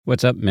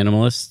What's up,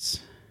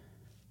 minimalists?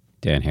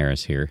 Dan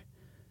Harris here.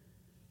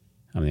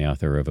 I'm the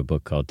author of a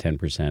book called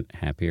 10%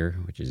 Happier,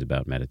 which is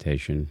about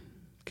meditation.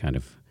 Kind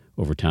of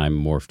over time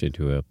morphed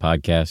into a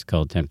podcast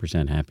called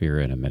 10% Happier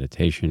and a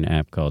meditation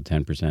app called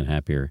 10%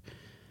 Happier.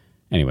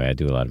 Anyway, I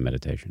do a lot of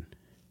meditation.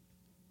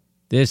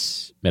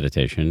 This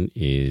meditation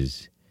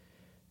is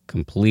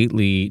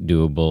completely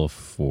doable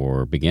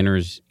for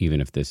beginners.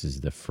 Even if this is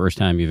the first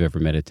time you've ever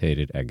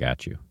meditated, I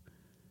got you.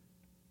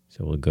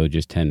 So we'll go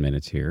just 10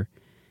 minutes here.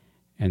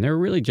 And there are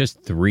really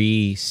just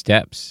 3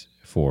 steps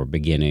for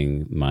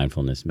beginning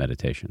mindfulness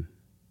meditation.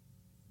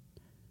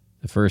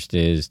 The first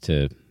is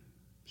to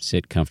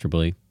sit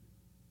comfortably.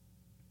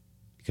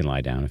 You can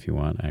lie down if you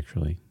want,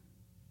 actually,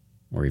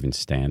 or even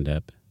stand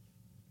up.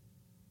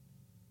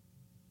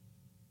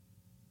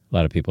 A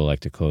lot of people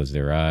like to close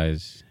their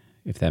eyes.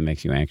 If that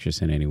makes you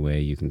anxious in any way,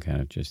 you can kind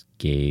of just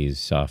gaze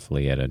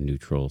softly at a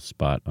neutral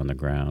spot on the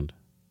ground.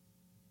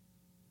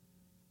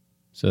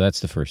 So that's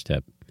the first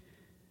step.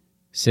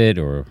 Sit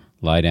or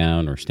lie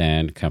down or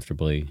stand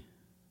comfortably,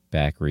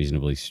 back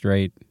reasonably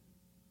straight,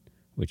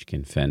 which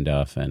can fend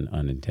off an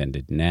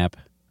unintended nap,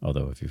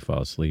 although if you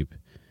fall asleep,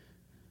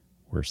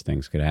 worse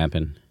things could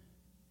happen.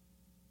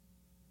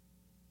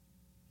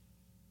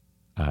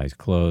 Eyes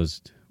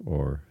closed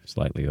or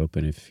slightly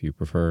open if you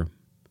prefer.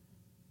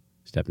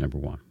 Step number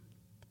 1.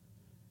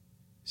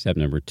 Step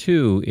number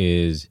 2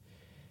 is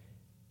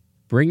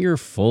bring your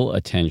full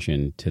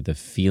attention to the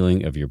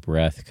feeling of your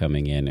breath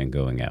coming in and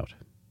going out.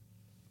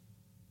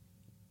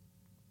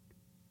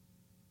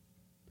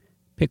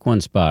 Pick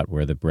one spot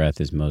where the breath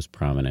is most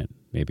prominent.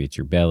 Maybe it's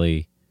your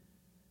belly,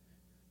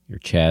 your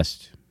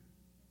chest,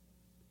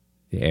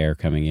 the air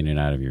coming in and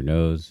out of your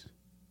nose.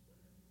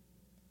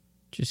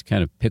 Just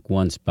kind of pick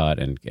one spot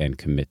and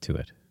commit to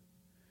it.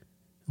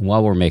 And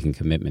while we're making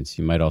commitments,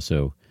 you might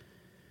also,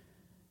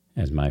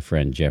 as my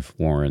friend Jeff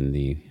Warren,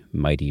 the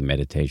mighty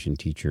meditation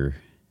teacher,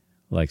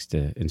 likes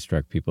to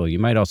instruct people, you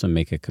might also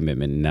make a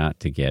commitment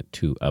not to get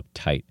too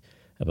uptight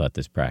about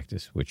this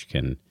practice, which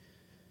can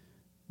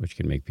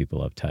make people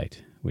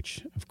uptight,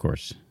 which, of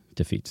course,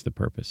 defeats the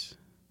purpose.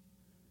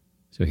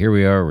 So here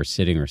we are, we're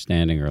sitting or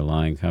standing or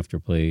lying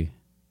comfortably,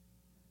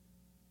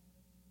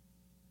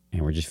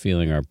 and we're just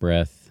feeling our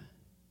breath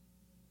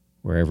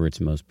wherever it's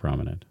most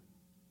prominent.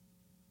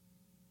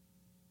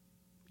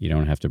 You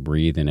don't have to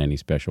breathe in any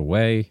special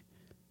way.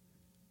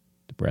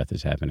 The breath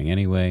is happening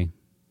anyway.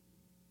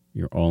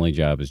 Your only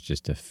job is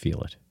just to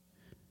feel it.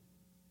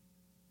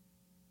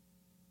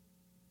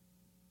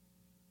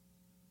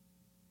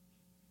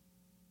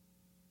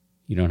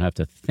 You don't have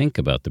to think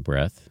about the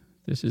breath.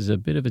 This is a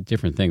bit of a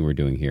different thing we're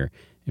doing here.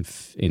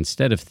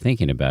 Instead of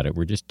thinking about it,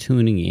 we're just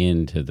tuning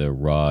into the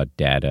raw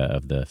data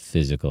of the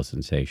physical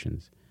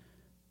sensations.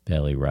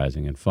 Belly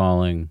rising and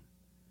falling,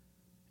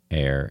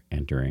 air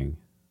entering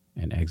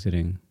and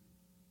exiting.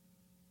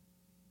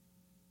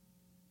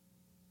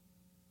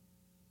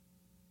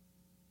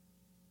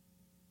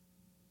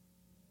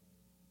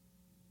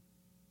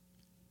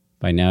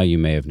 By now you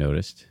may have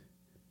noticed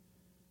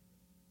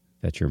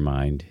that your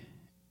mind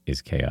is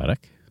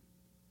chaotic.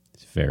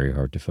 It's very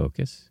hard to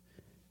focus.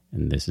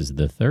 And this is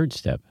the third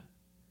step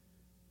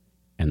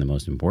and the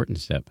most important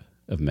step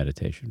of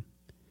meditation.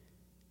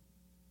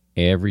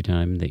 Every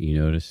time that you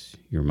notice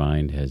your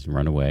mind has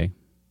run away,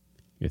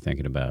 you're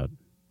thinking about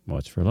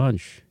what's for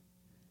lunch?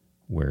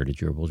 Where did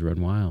gerbils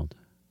run wild?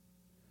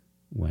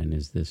 When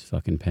is this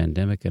fucking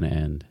pandemic going to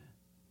end?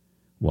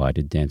 Why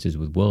did Dances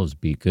with Wolves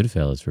beat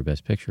Goodfellas for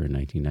Best Picture in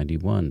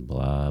 1991?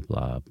 Blah,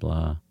 blah,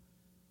 blah.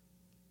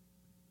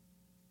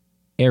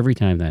 Every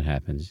time that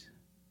happens,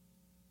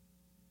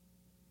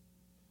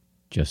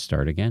 just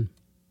start again.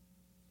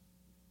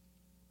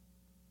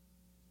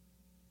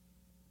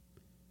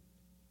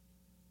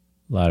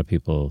 A lot of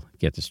people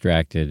get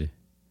distracted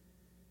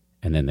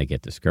and then they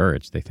get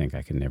discouraged. They think,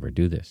 I can never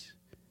do this.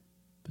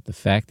 But the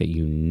fact that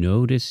you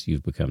notice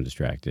you've become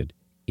distracted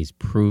is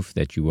proof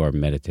that you are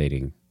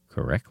meditating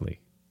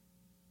correctly.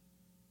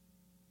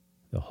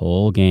 The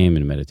whole game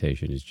in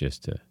meditation is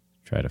just to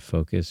try to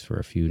focus for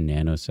a few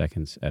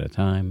nanoseconds at a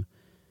time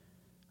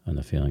on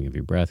the feeling of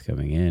your breath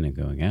coming in and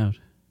going out.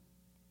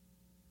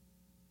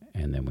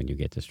 And then when you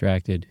get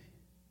distracted,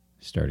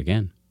 start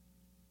again.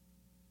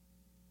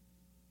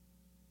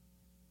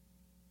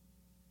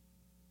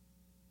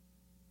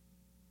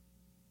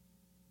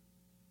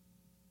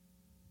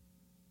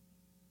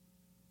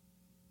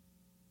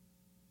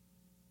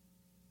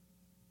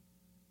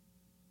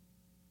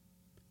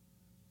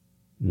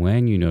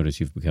 When you notice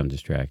you've become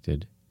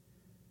distracted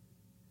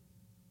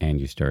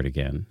and you start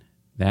again,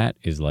 that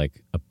is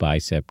like a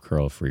bicep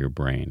curl for your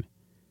brain.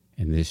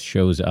 And this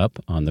shows up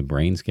on the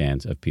brain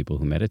scans of people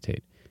who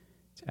meditate.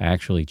 It's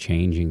actually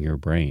changing your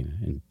brain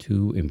in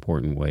 2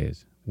 important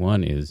ways.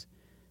 One is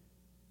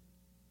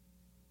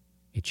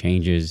it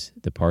changes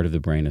the part of the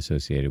brain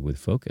associated with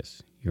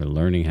focus. You're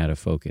learning how to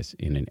focus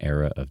in an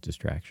era of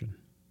distraction.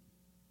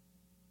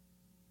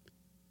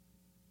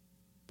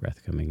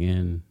 Breath coming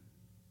in,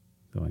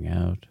 going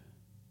out.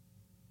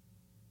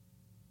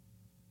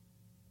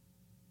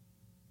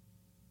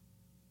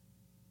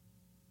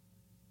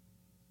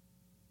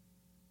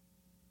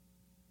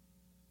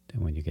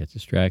 when you get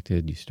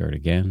distracted, you start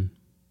again.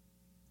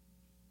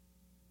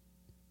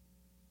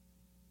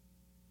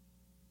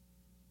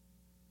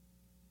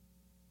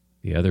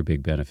 The other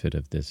big benefit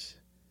of this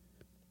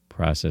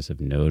process of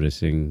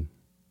noticing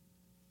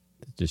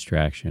the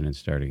distraction and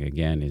starting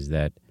again is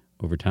that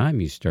over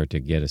time you start to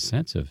get a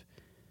sense of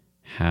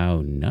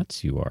how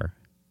nuts you are.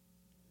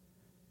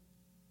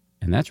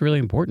 And that's really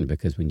important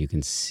because when you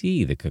can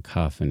see the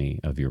cacophony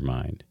of your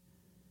mind,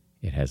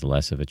 it has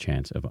less of a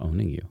chance of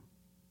owning you.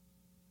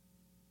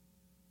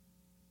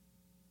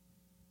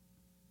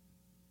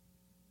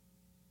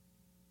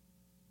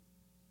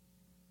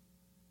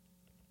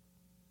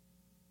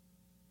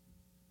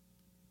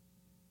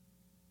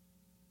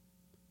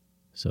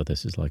 So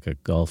this is like a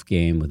golf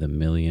game with a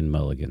million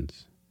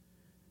mulligans.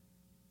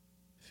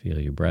 Feel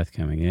your breath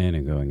coming in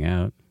and going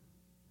out.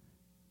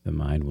 The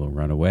mind will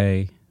run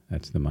away.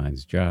 That's the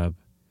mind's job.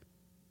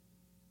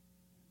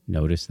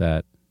 Notice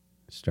that.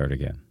 Start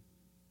again.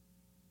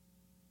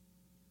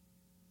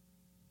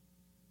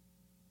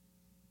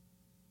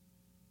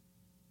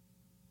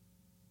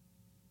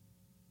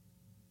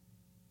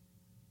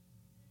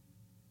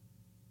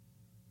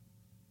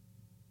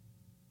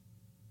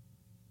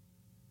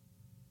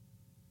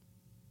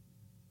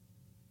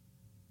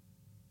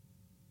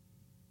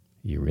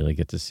 You really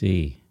get to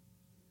see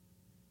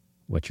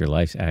what your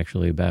life's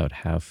actually about,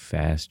 how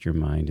fast your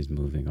mind is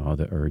moving, all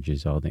the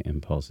urges, all the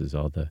impulses,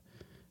 all the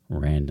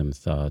random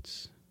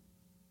thoughts.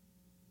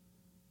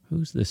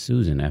 Who's the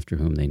Susan after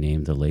whom they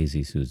named the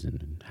lazy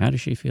Susan? How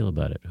does she feel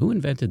about it? Who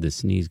invented the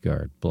sneeze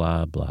guard?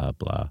 Blah, blah,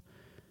 blah.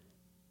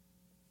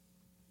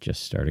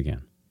 Just start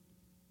again.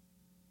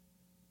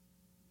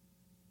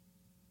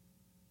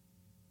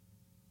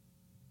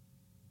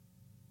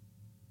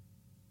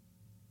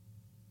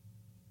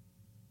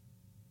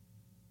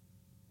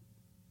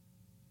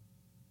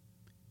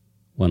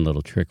 One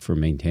little trick for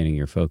maintaining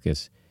your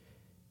focus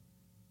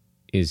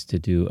is to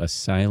do a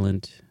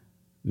silent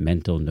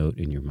mental note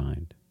in your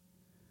mind.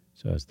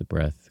 So as the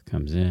breath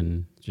comes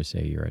in, just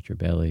say you're at your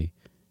belly.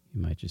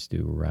 You might just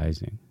do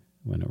rising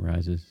when it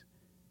rises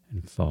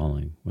and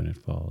falling when it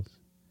falls.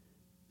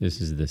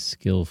 This is the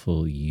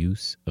skillful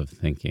use of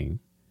thinking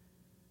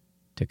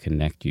to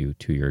connect you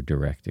to your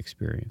direct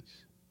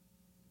experience.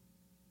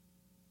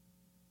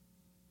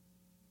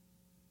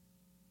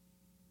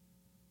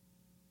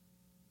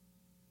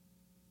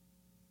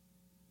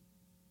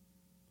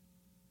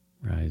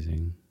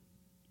 Rising,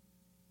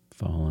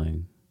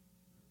 falling,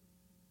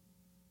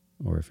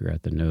 or if you're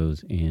at the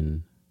nose,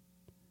 in,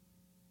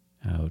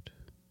 out.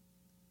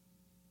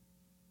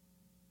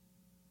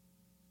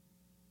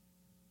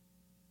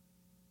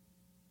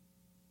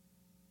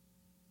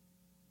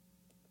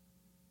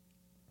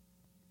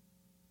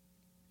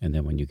 And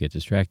then when you get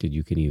distracted,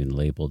 you can even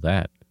label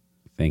that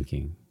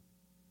thinking,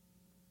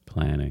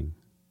 planning,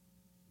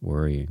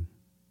 worrying,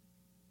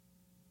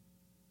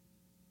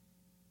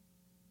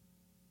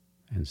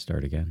 and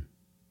start again.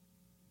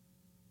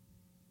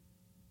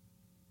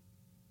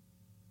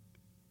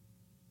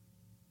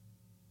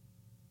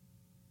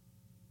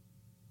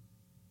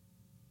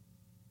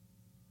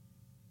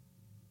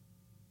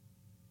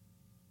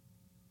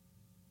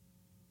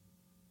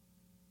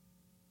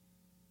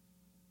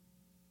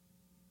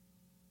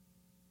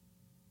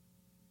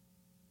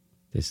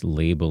 This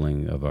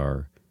labeling of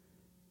our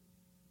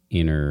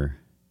inner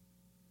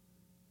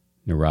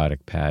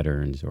neurotic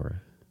patterns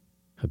or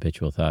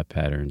habitual thought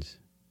patterns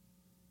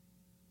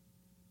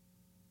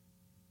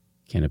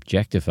can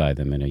objectify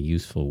them in a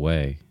useful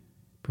way,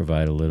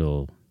 provide a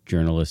little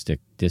journalistic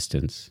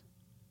distance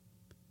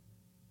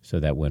so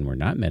that when we're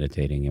not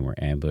meditating and we're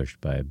ambushed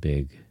by a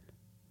big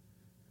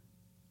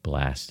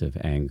blast of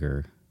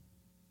anger,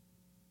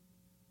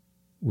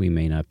 we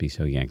may not be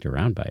so yanked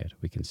around by it.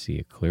 We can see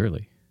it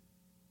clearly.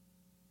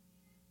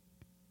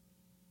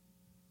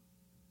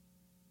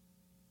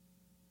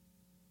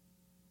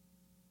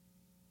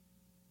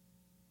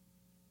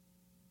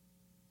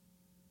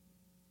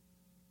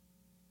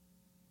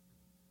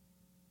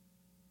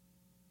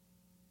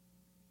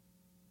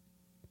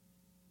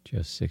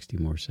 Just 60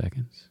 more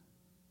seconds.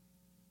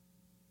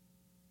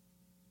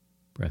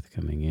 Breath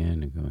coming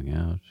in and going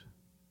out.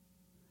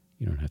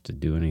 You don't have to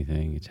do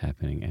anything. It's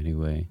happening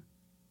anyway.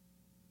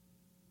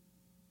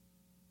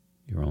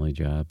 Your only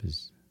job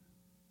is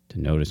to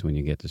notice when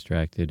you get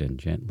distracted and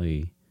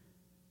gently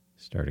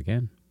start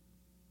again.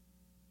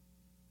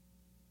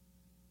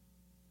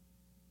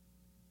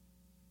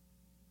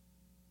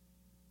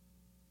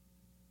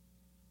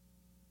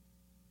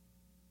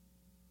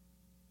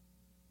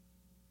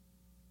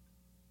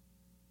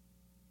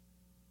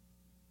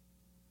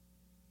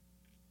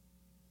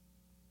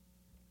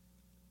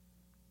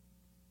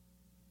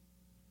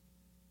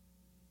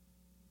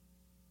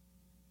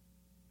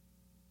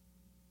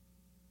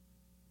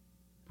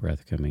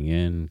 Breath coming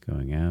in,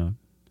 going out,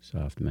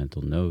 soft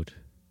mental note.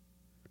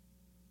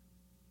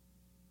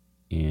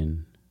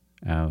 In,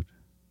 out,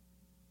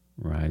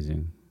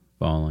 rising,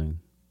 falling.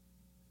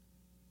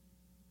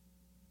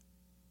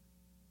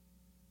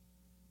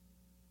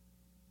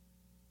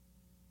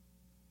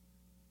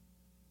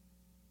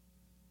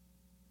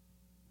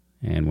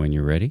 And when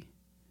you're ready,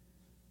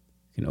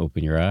 you can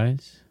open your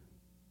eyes,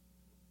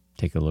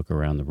 take a look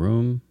around the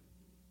room,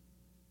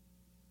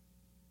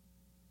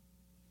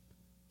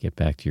 get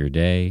back to your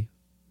day,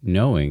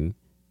 knowing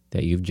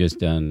that you've just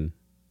done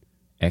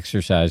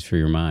exercise for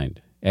your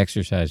mind,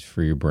 exercise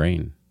for your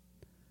brain.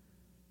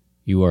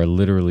 You are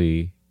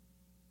literally,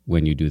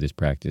 when you do this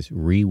practice,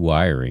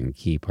 rewiring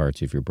key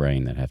parts of your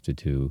brain that have to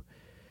do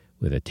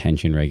with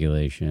attention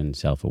regulation,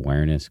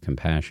 self-awareness,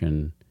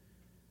 compassion.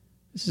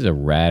 This is a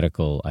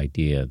radical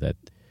idea that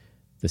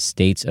the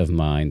states of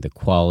mind, the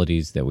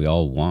qualities that we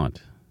all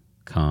want,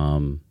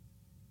 calm,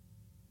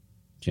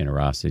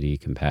 generosity,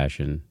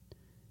 compassion,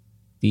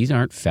 these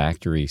aren't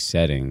factory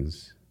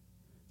settings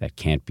that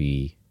can't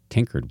be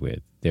tinkered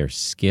with. They're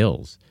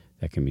skills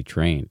that can be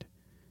trained.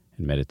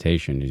 And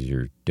meditation is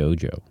your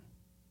dojo.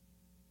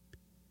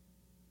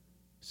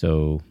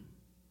 So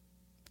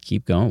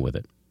keep going with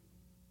it.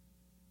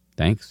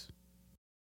 Thanks.